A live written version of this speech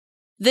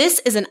This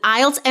is an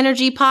IELTS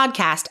Energy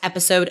Podcast,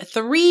 episode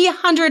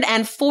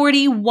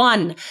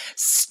 341.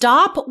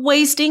 Stop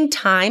wasting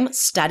time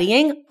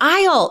studying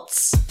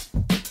IELTS.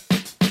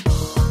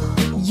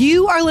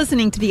 You are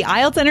listening to the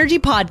IELTS Energy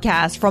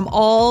Podcast from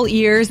All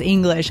Ears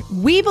English.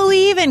 We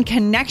believe in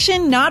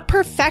connection, not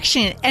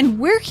perfection, and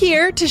we're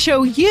here to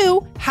show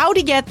you how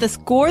to get the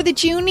score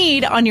that you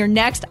need on your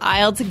next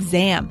IELTS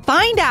exam.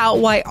 Find out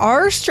why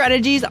our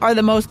strategies are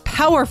the most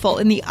powerful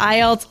in the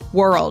IELTS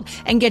world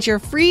and get your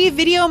free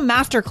video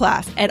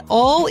masterclass at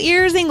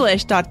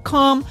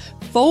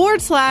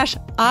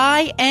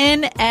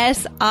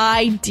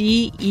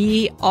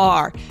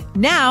allearsenglish.com/INSIDER.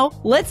 Now,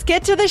 let's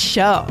get to the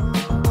show.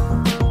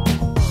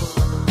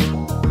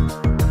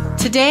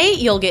 Today,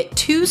 you'll get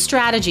 2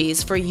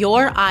 strategies for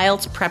your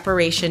IELTS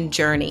preparation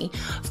journey.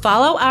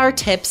 Follow our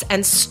tips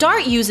and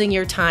start using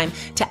your time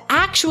to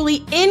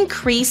actually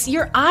increase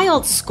your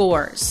IELTS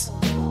scores.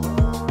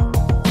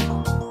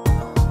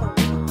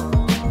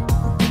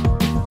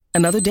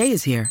 Another day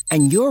is here,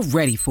 and you're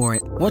ready for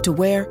it. What to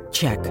wear?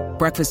 Check.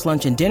 Breakfast,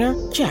 lunch, and dinner?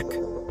 Check.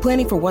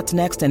 Planning for what's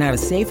next and how to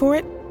save for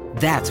it?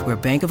 That's where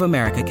Bank of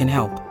America can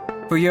help.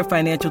 For your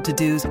financial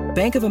to-dos,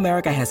 Bank of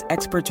America has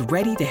experts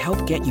ready to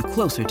help get you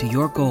closer to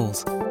your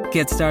goals.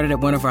 Get started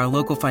at one of our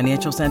local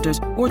financial centers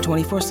or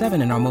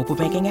 24/7 in our mobile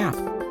banking app.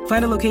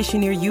 Find a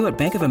location near you at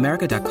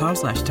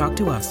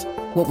bankofamerica.com/talktous.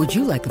 What would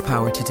you like the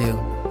power to do?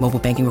 Mobile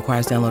banking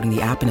requires downloading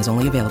the app and is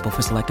only available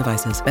for select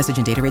devices. Message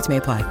and data rates may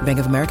apply. Bank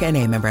of America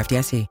NA, member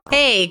FDIC.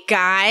 Hey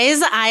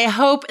guys, I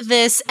hope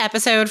this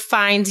episode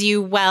finds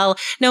you well,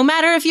 no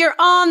matter if you're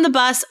on the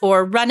bus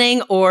or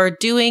running or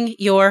doing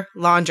your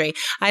laundry.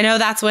 I know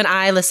that's when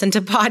I listen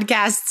to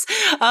podcasts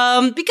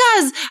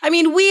because,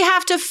 we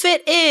have to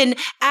fit in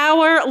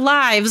our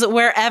lives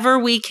wherever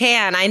we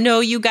can. I know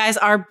you guys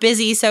are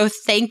busy, so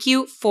thank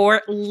you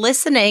for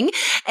listening,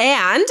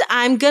 and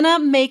I'm gonna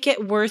make it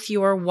worth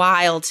your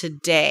while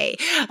today.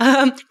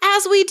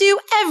 As we do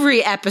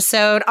every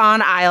episode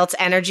on IELTS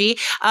Energy,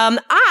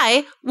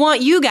 I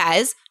want you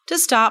guys to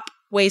stop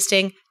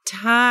wasting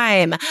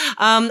time.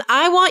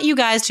 I want you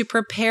guys to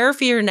prepare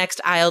for your next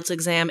IELTS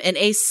exam in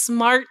a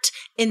smart,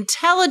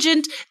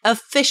 intelligent,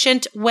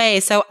 efficient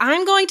way. So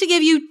I'm going to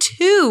give you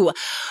 2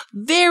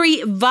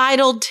 very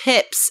vital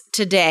tips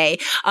today.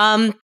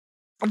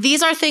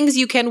 These are things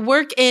you can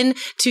work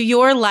into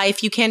your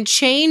life. You can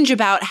change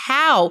about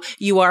how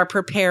you are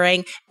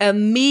preparing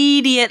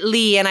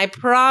immediately. And I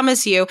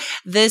promise you,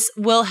 this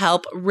will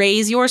help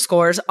raise your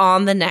scores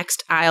on the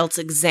next IELTS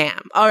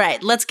exam. All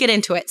right, let's get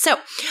into it. So,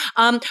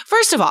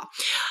 first of all,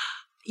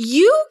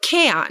 you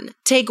can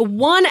take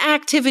one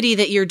activity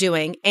that you're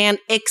doing and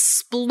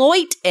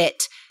exploit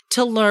it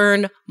to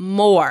learn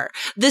more.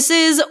 This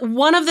is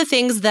one of the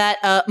things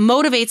that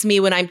motivates me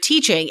when I'm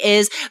teaching,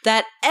 is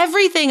that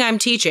everything I'm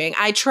teaching,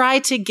 I try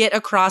to get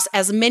across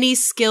as many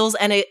skills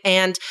and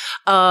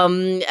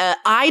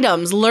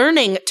items,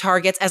 learning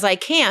targets as I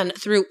can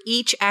through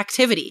each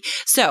activity.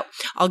 So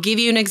I'll give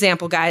you an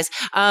example, guys.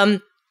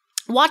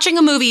 Watching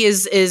a movie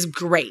is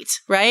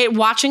great, right?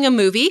 Watching a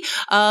movie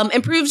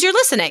improves your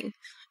listening.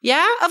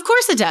 Yeah, of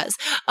course it does.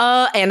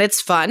 And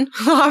it's fun,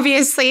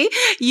 obviously.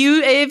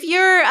 If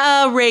you're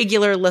a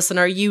regular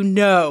listener, you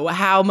know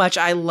how much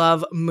I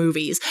love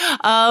movies.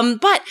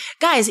 But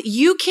guys,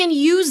 you can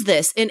use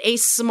this in a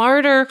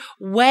smarter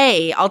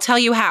way. I'll tell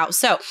you how.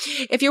 So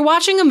if you're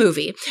watching a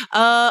movie,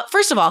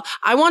 first of all,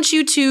 I want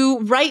you to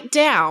write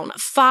down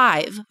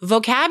 5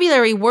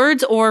 vocabulary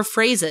words or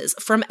phrases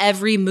from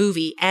every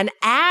movie and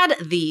add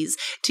these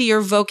to your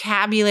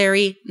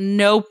vocabulary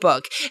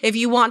notebook. If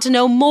you want to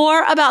know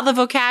more about the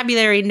vocabulary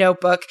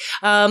notebook,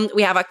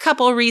 we have a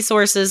couple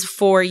resources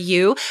for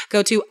you.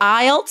 Go to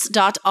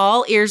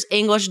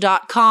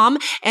IELTS.allearsenglish.com,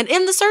 and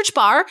in the search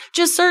bar,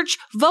 just search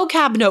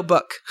vocab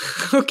notebook.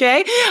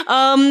 Okay?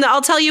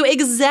 I'll tell you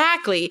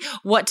exactly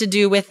what to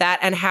do with that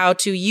and how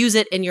to use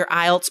it in your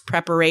IELTS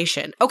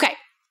preparation. Okay.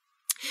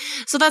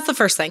 So that's the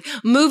first thing.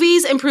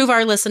 Movies improve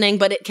our listening,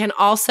 but they can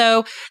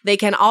also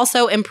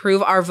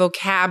improve our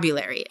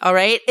vocabulary. All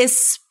right.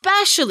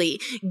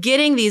 Especially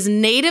getting these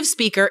native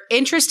speaker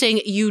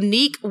interesting,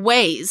 unique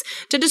ways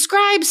to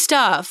describe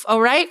stuff. All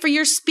right. For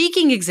your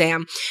speaking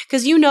exam,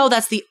 because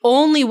that's the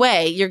only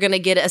way you're going to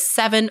get a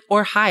 7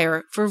 or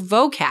higher for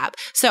vocab.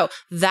 So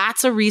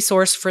that's a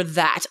resource for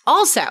that.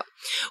 Also,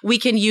 we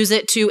can use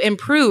it to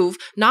improve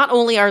not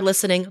only our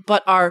listening,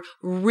 but our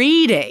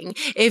reading.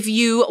 If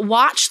you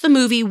watch the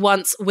movie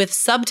once with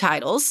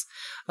subtitles,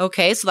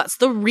 okay, so that's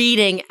the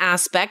reading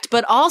aspect,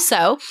 but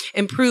also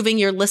improving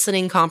your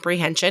listening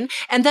comprehension,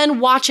 and then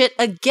watch it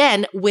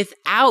again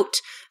without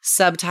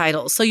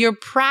subtitles. So you're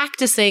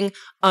practicing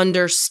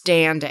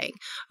understanding,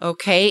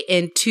 okay,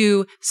 in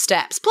 2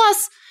 steps.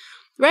 Plus,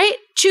 right?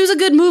 Choose a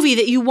good movie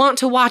that you want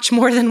to watch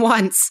more than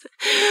once.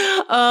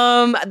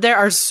 There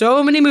are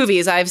so many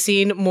movies I've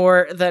seen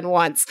more than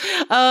once.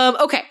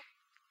 Okay.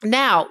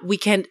 Now, we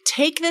can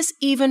take this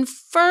even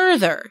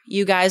further,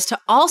 you guys, to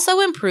also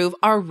improve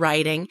our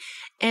writing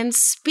and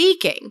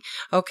speaking,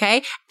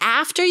 okay?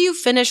 After you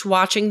finish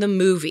watching the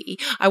movie,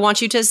 I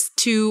want you to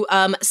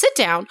sit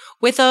down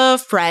with a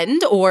friend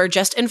or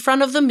just in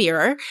front of the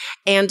mirror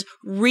and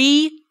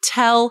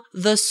retell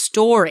the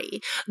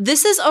story.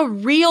 This is a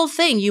real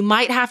thing you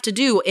might have to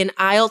do in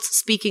IELTS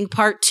Speaking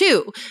Part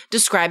 2,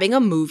 describing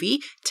a movie,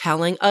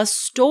 telling a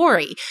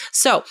story.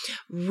 So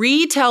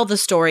retell the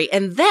story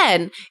and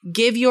then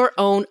give your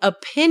own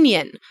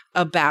opinion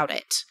about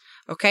it.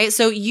 Okay,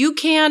 so you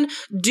can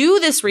do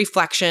this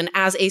reflection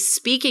as a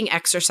speaking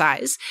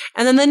exercise.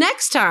 And then the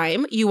next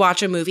time you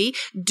watch a movie,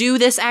 do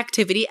this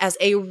activity as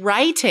a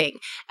writing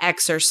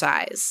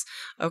exercise.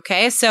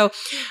 Okay, so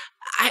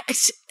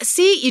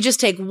you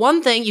just take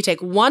one thing, you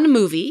take one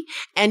movie,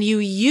 and you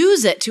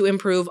use it to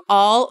improve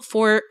all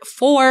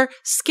four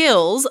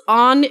skills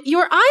on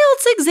your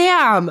IELTS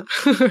exam.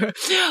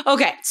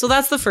 Okay, so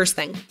that's the first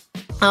thing.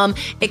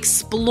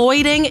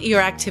 Exploiting your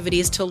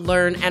activities to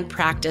learn and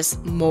practice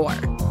more.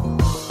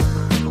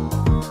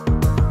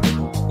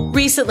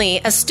 Recently,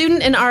 a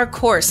student in our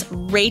course,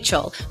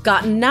 Rachel,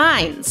 got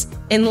 9s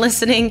in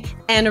listening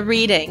and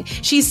reading.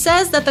 She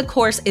says that the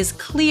course is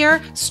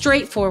clear,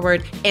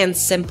 straightforward, and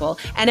simple,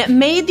 and it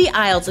made the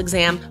IELTS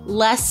exam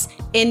less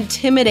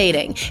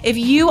intimidating. If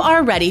you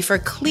are ready for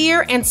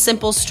clear and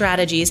simple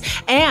strategies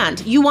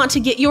and you want to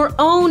get your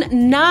own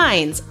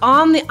 9s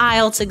on the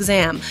IELTS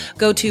exam,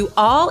 go to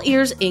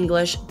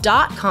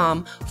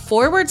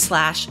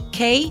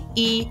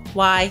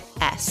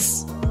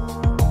allearsenglish.com/KEYS.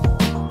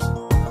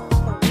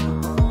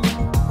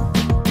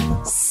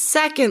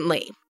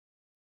 Secondly,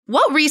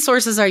 what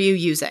resources are you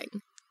using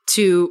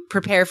to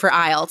prepare for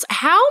IELTS?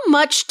 How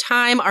much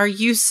time are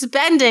you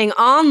spending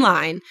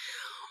online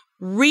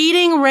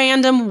reading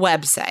random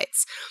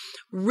websites?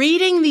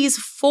 Reading these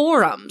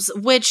forums,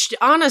 which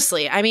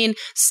honestly,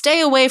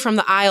 stay away from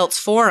the IELTS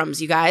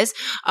forums, you guys.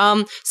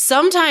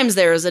 Sometimes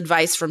there is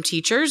advice from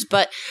teachers,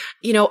 but,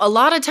 a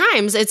lot of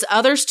times it's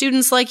other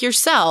students like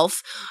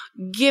yourself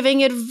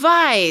giving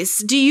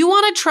advice. Do you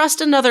want to trust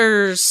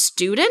another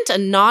student, a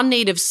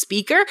non-native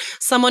speaker,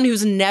 someone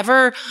who's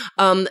never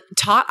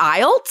taught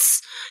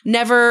IELTS,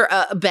 never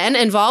been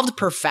involved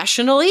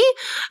professionally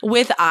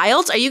with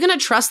IELTS? Are you going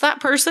to trust that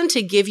person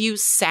to give you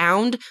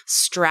sound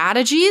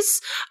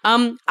strategies?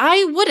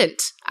 I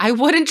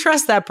wouldn't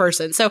trust that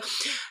person. So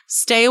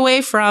stay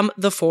away from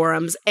the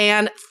forums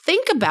and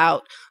think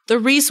about the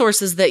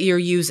resources that you're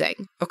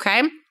using,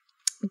 okay?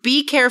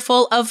 Be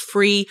careful of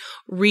free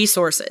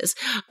resources.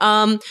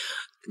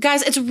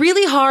 Guys, it's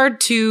really hard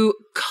to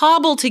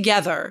cobble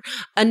together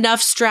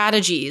enough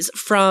strategies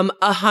from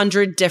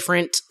 100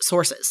 different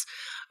sources.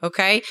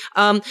 Okay.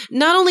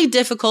 Not only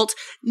difficult,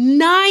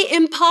 nigh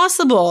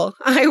impossible,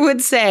 I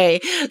would say.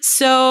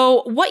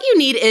 So what you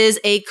need is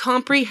a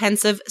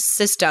comprehensive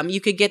system.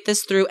 You could get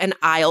this through an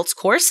IELTS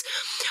course.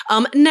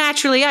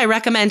 Naturally, I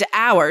recommend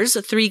ours,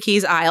 3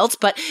 Keys IELTS,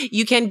 but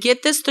you can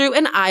get this through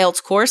an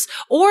IELTS course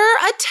or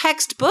a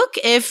textbook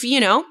if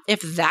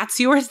that's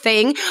your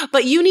thing.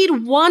 But you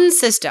need one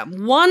system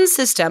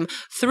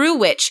through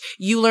which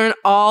you learn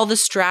all the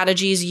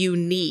strategies you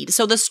need.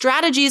 So the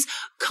strategies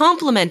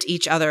complement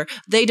each other.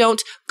 They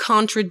don't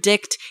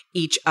contradict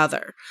each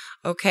other.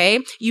 Okay?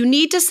 You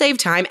need to save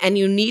time and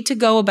you need to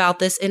go about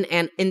this in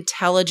an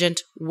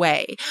intelligent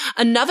way.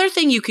 Another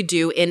thing you could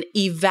do in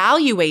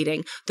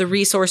evaluating the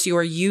resource you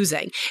are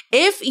using,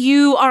 if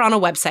you are on a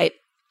website,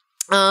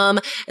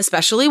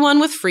 especially one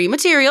with free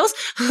materials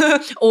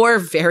or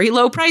very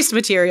low priced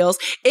materials,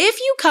 if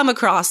you come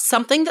across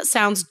something that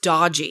sounds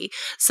dodgy,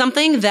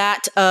 something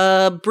that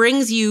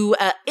brings you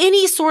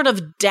any sort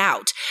of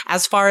doubt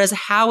as far as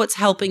how it's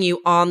helping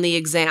you on the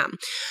exam,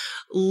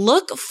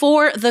 look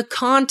for the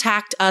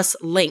Contact Us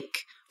link.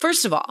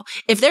 First of all,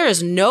 if there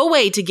is no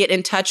way to get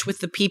in touch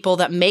with the people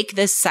that make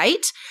this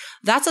site,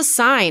 that's a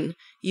sign,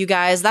 you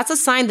guys. That's a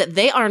sign that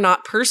they are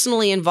not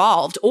personally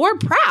involved or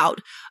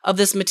proud of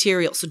this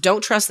material. So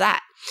don't trust that.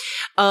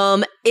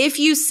 If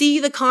you see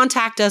the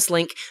Contact Us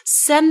link,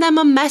 send them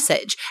a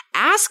message.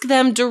 Ask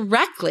them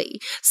directly.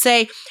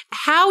 Say,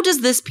 how does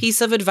this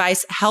piece of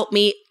advice help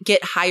me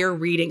get higher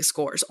reading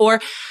scores?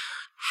 Or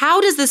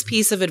how does this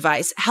piece of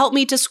advice help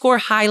me to score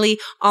highly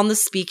on the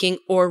speaking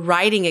or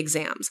writing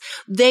exams?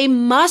 They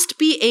must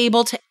be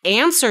able to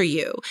answer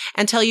you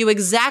and tell you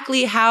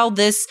exactly how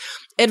this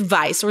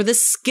advice or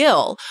this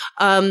skill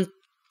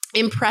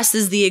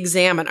impresses the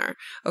examiner.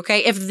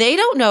 Okay. If they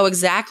don't know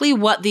exactly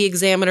what the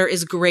examiner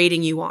is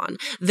grading you on,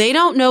 they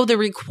don't know the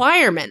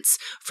requirements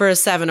for a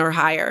 7 or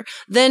higher,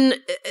 then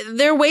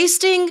they're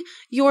wasting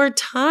your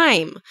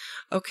time.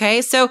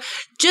 Okay. So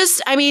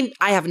I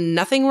have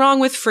nothing wrong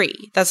with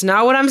free. That's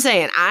not what I'm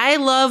saying. I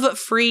love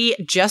free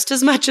just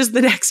as much as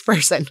the next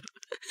person.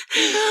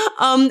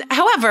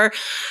 However,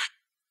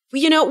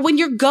 when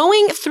you're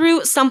going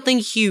through something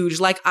huge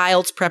like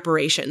IELTS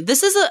preparation,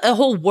 this is a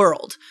whole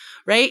world,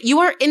 right? You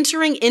are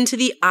entering into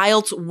the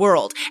IELTS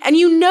world. And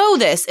you know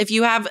this if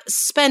you have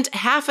spent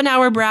half an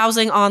hour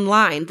browsing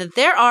online, that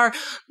there are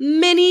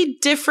many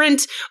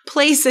different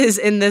places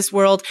in this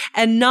world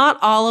and not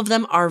all of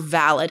them are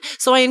valid.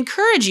 So I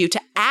encourage you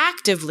to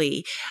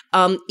actively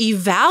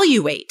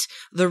evaluate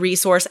the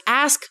resource,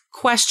 ask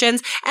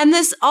questions, and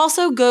this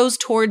also goes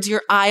towards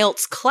your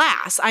IELTS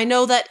class. I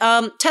know that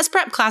test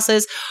prep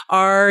classes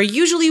are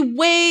usually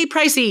way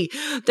pricey.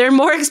 They're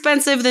more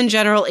expensive than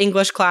general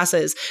English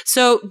classes.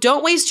 So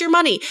don't waste your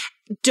money.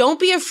 Don't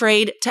be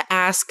afraid to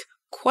ask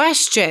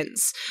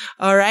questions.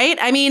 All right.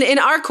 I mean, in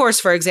our course,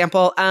 for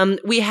example,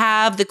 we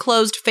have the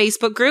closed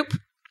Facebook group.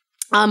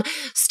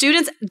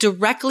 Students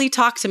directly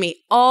talk to me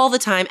all the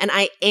time and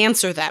I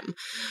answer them.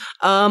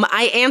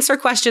 I answer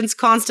questions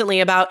constantly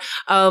about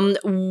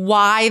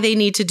why they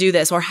need to do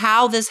this or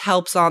how this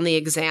helps on the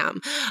exam.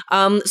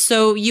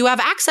 So you have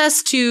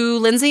access to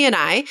Lindsay and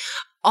I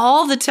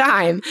all the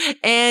time,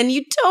 and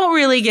you don't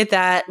really get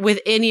that with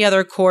any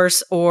other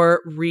course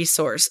or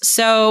resource.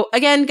 So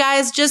again,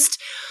 guys,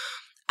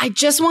 I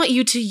just want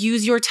you to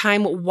use your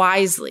time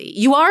wisely.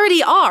 You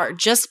already are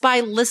just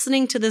by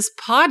listening to this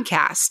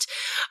podcast.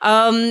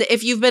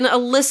 If you've been a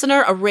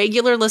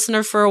regular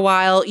listener for a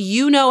while,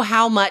 you know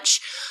how much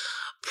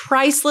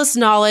priceless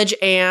knowledge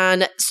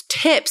and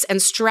tips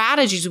and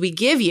strategies we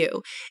give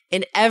you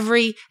in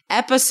every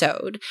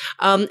episode.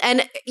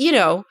 And, you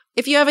know,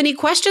 if you have any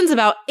questions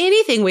about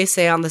anything we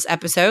say on this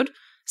episode,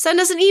 send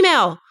us an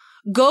email.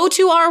 Go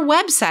to our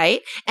website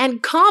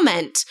and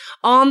comment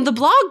on the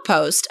blog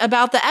post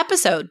about the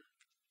episode.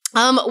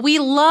 We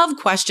love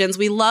questions.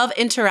 We love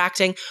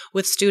interacting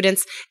with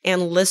students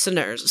and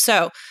listeners.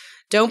 So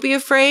don't be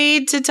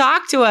afraid to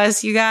talk to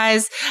us, you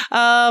guys.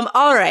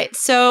 All right.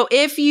 So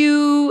if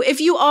you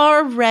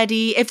are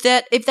ready, if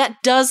that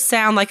does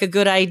sound like a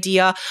good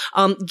idea,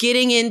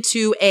 getting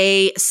into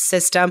a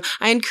system,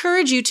 I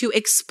encourage you to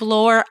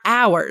explore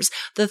ours,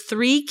 the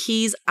 3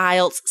 Keys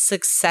IELTS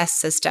Success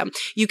System.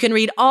 You can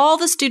read all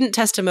the student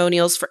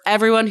testimonials for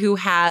everyone who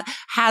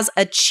has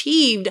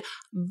achieved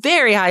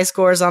very high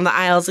scores on the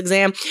IELTS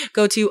exam.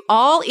 Go to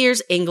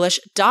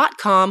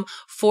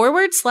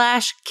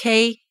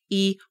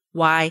allearsenglish.com/KEYS.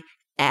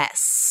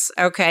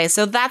 Okay,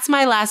 so that's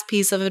my last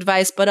piece of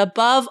advice. But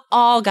above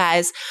all,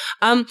 guys,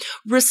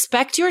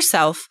 respect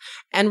yourself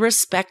and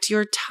respect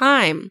your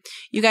time.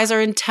 You guys are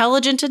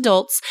intelligent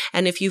adults.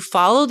 And if you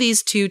follow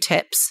these 2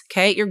 tips,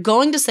 okay, you're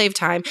going to save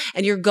time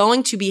and you're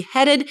going to be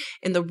headed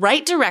in the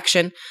right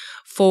direction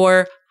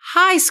for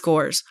high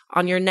scores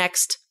on your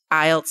next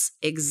IELTS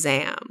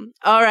exam.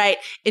 All right.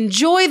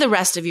 Enjoy the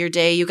rest of your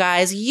day, you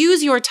guys.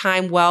 Use your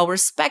time well.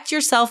 Respect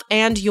yourself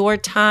and your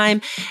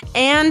time.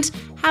 And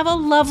have a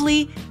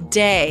lovely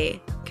day.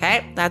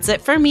 Okay. That's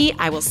it for me.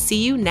 I will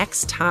see you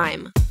next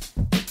time.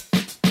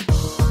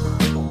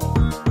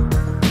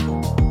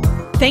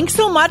 Thanks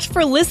so much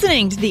for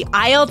listening to the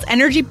IELTS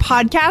Energy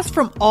Podcast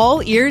from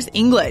All Ears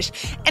English.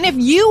 And if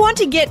you want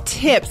to get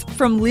tips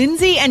from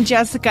Lindsay and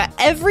Jessica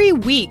every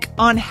week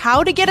on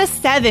how to get a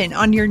 7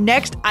 on your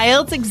next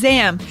IELTS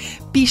exam,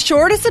 be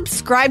sure to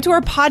subscribe to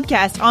our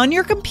podcast on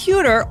your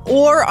computer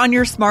or on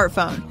your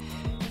smartphone.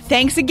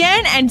 Thanks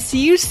again and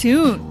see you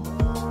soon.